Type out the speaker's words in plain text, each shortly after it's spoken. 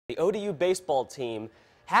The ODU baseball team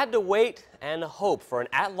had to wait and hope for an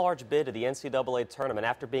at-large bid to the NCAA tournament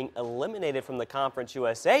after being eliminated from the Conference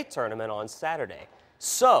USA tournament on Saturday.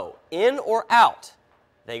 So, in or out,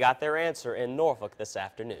 they got their answer in Norfolk this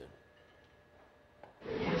afternoon.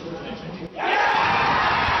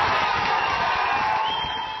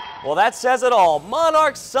 Well, that says it all.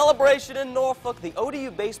 Monarchs celebration in Norfolk. The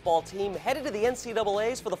ODU baseball team headed to the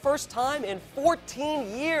NCAAs for the first time in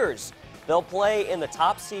 14 years. They'll play in the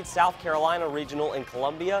top seed South Carolina Regional in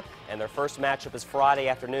Columbia, and their first matchup is Friday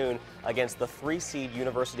afternoon against the 3 seed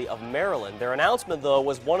University of Maryland. Their announcement, though,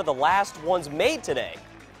 was one of the last ones made today.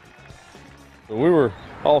 We were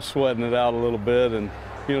all sweating it out a little bit, and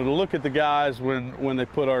to look at the guys when they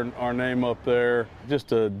put our name up there,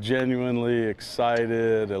 just a genuinely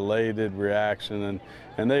excited, elated reaction,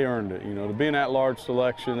 and they earned it. To be an at-large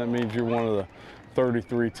selection, that means you're one of the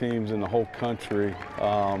 33 teams in the whole country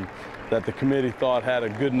that the committee thought had a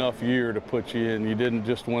good enough year to put you in. You didn't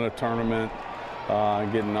just win a tournament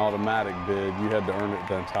and get an automatic bid. You had to earn it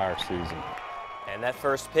the entire season. And that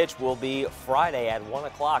first pitch will be Friday at 1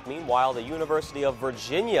 o'clock. Meanwhile, the University of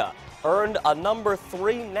Virginia earned a number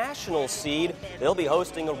 3 national seed. They'll be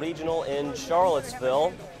hosting a regional in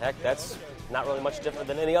Charlottesville. Heck, that's not really much different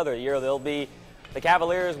than any other year. The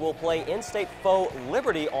Cavaliers will play in-state foe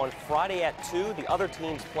Liberty on Friday at 2. The other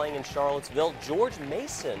teams playing in Charlottesville, George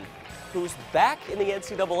Mason, who's back in the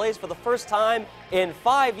NCAAs for the first time in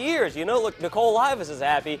 5 years. Look, Nicole Livas is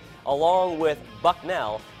happy, along with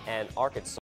Bucknell and Arkansas.